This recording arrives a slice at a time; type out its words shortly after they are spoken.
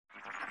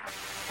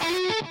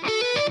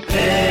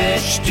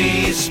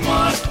HT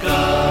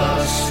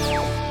Smartcast.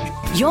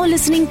 You're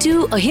listening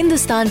to a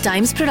Hindustan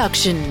Times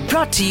production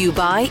brought to you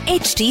by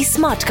HT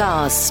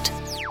Smartcast.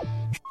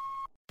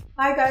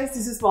 Hi guys,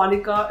 this is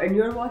Monica and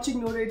you're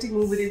watching No Rating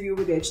Movie Review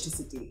with HT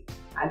City.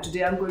 And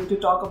today I'm going to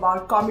talk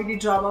about comedy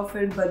drama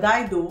film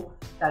Badai Do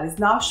that is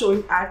now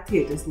showing at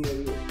theatres near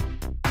you.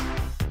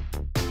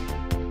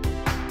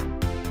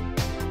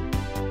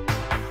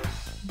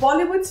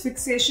 Bollywood's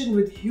fixation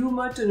with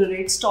humor to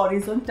narrate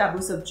stories on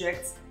taboo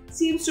subjects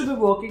seems to be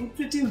working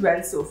pretty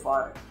well so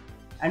far.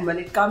 And when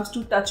it comes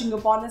to touching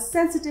upon a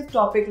sensitive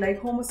topic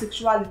like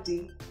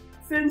homosexuality,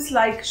 films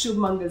like Shubh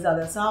Mangal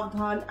Zyada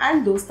Savdhan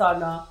and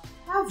Dostana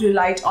have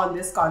relied on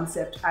this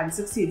concept and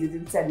succeeded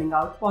in sending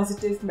out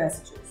positive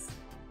messages.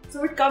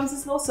 So it comes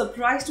as no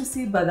surprise to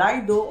see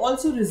Badai Do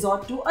also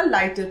resort to a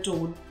lighter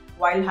tone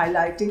while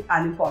highlighting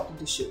an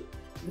important issue.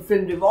 The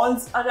film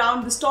revolves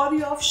around the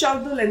story of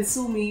Shardul and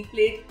Sumi,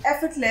 played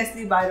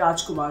effortlessly by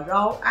Rajkumar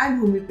Rao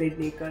and Bhumi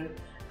Pednekar,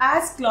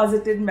 as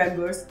closeted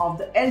members of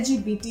the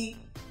LGBT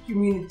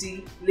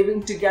community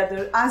living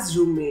together as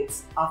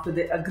roommates after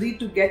they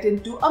agreed to get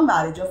into a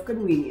marriage of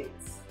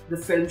convenience. The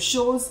film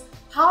shows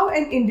how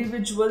an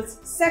individual's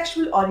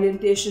sexual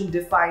orientation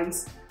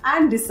defines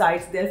and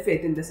decides their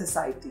fate in the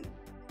society.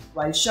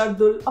 While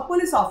Shardul, a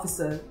police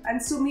officer,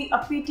 and Sumi, a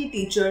PT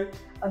teacher,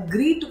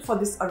 agreed for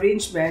this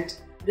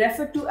arrangement,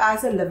 referred to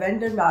as a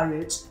lavender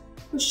marriage,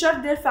 to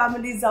shut their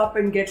families up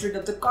and get rid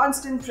of the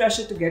constant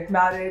pressure to get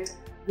married,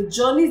 the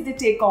journeys they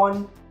take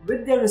on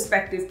with their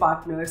respective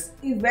partners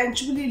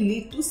eventually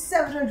lead to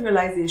several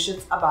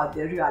realizations about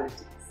their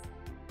realities.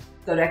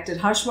 Director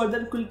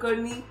Harshvardhan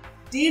Kulkarni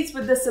deals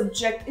with the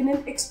subject in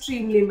an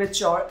extremely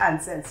mature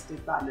and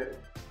sensitive manner.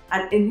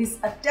 And in his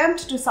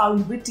attempt to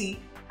sound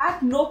witty,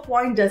 at no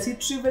point does he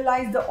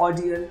trivialize the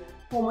ordeal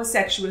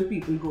homosexual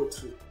people go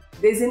through.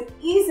 There's an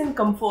ease and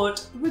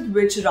comfort with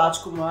which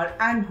Rajkumar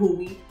and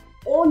Bhumi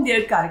own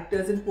their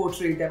characters and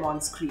portray them on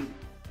screen.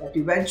 But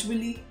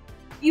eventually,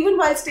 even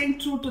while staying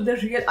true to their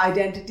real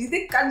identity,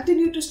 they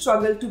continue to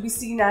struggle to be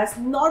seen as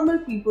normal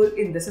people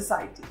in the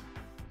society.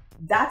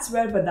 That's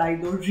where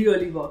Badai Do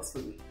really works for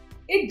me.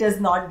 It does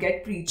not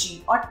get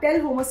preachy or tell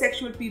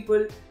homosexual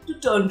people to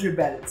turn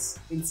rebels.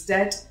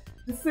 Instead,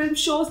 the film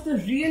shows the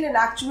real and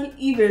actual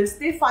evils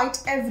they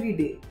fight every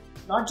day,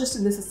 not just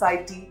in the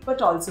society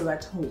but also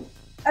at home.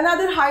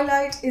 Another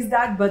highlight is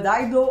that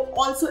Badai Do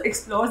also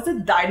explores the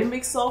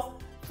dynamics of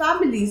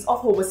families of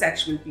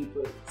homosexual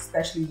people,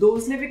 especially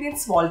those living in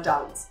small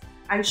towns,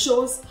 and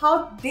shows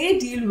how they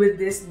deal with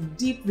this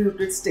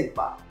deep-rooted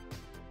stigma.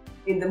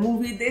 In the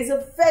movie, there is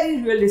a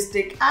very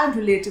realistic and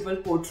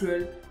relatable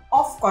portrayal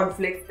of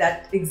conflicts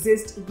that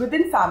exist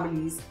within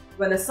families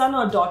when a son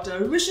or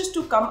daughter wishes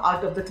to come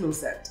out of the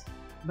closet.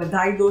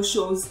 Badai Do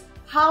shows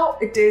how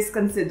it is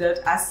considered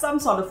as some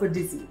sort of a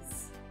disease.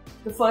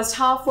 The first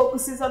half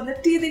focuses on the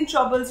teething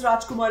troubles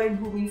Rajkumar and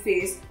Bhumi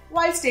face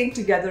while staying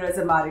together as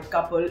a married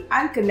couple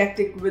and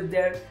connecting with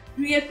their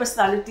real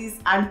personalities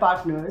and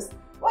partners,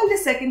 while the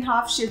second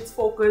half shifts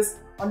focus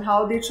on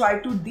how they try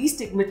to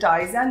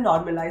destigmatize and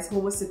normalize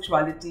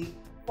homosexuality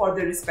for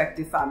their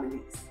respective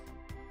families.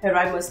 Here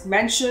I must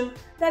mention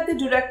that the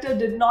director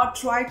did not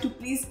try to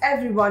please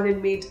everyone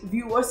and made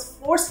viewers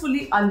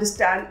forcefully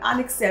understand and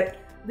accept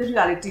the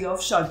reality of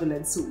Shardul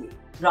and Sumi.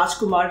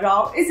 Rajkumar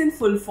Rao is in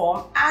full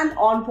form and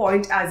on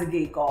point as a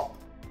gay cop.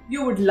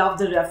 You would love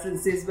the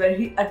references where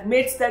he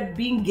admits that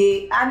being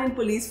gay and in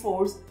police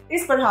force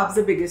is perhaps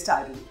the biggest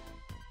irony.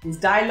 His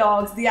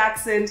dialogues, the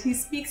accent he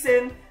speaks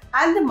in,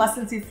 and the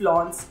muscles he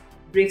flaunts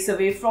breaks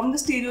away from the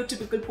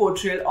stereotypical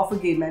portrayal of a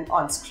gay man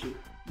on screen.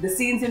 The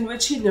scenes in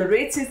which he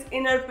narrates his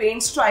inner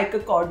pain strike a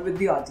chord with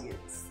the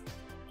audience.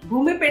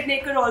 Bhumi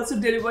Pednekar also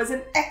delivers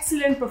an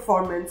excellent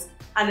performance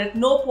and at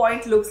no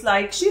point looks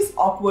like she's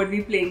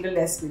awkwardly playing a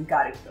lesbian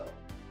character.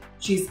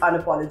 She's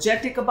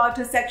unapologetic about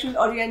her sexual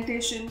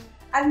orientation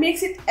and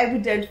makes it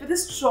evident with a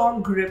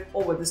strong grip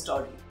over the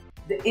story.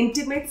 The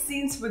intimate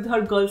scenes with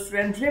her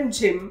girlfriend Rim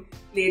Jim,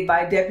 played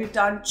by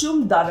debutante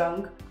Chum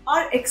Darang,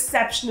 are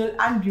exceptional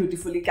and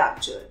beautifully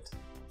captured.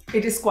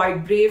 It is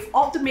quite brave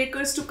of the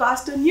makers to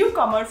cast a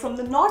newcomer from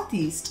the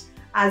Northeast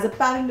as a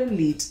parallel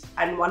lead,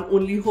 and one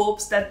only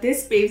hopes that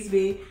this paves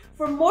way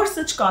for more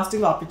such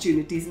casting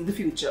opportunities in the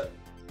future.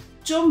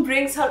 Chum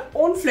brings her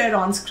own flair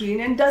on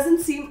screen and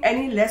doesn't seem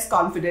any less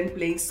confident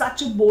playing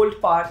such a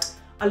bold part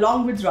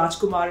along with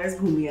Rajkumar as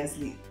Bhumi as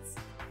leads.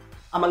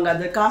 Among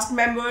other cast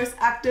members,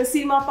 actors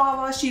Seema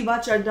Pava, Shiva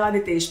Chadda,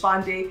 Nitesh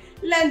Pandey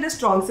lend a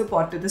strong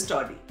support to the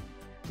story.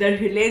 Their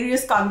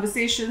hilarious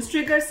conversations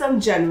trigger some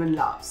genuine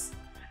laughs.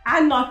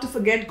 And not to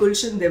forget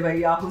Gulshan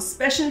Devaiya, whose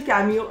special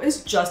cameo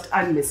is just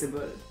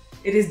unmissable.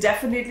 It is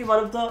definitely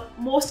one of the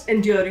most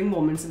enduring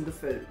moments in the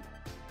film.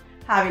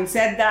 Having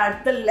said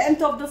that, the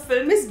length of the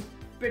film is a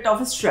bit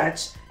of a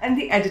stretch and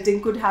the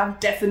editing could have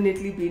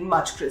definitely been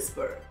much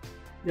crisper.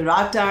 There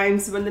are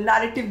times when the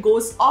narrative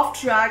goes off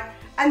track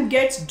and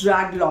gets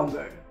dragged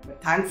longer,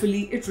 but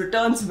thankfully it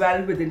returns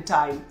well within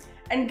time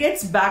and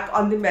gets back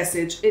on the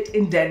message it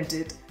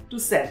intended to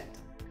send.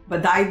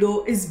 Badai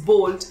Do is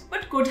bold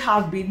but could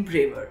have been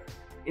braver.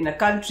 In a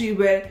country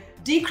where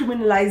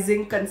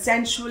decriminalizing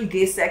consensual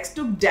gay sex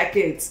took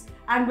decades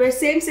and where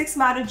same-sex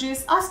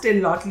marriages are still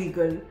not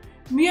legal,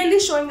 merely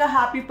showing a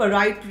happy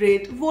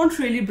parade won't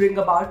really bring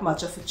about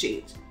much of a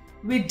change.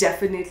 We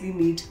definitely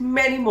need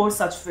many more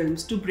such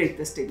films to break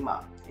the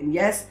stigma. And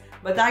yes,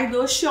 Badai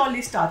Do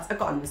surely starts a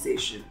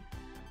conversation.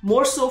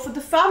 More so for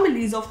the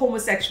families of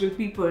homosexual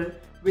people,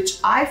 which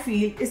I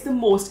feel is the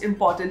most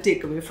important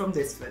takeaway from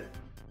this film.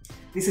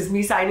 This is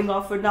me signing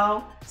off for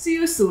now. See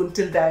you soon.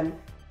 Till then,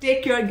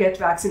 take care, get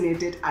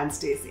vaccinated and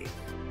stay safe.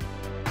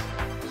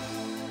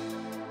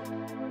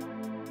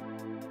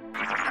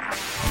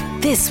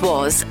 This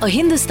was a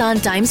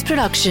Hindustan Times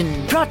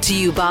production brought to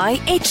you by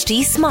HT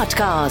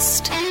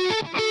Smartcast.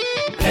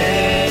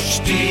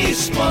 HT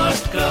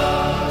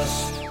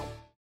Smartcast.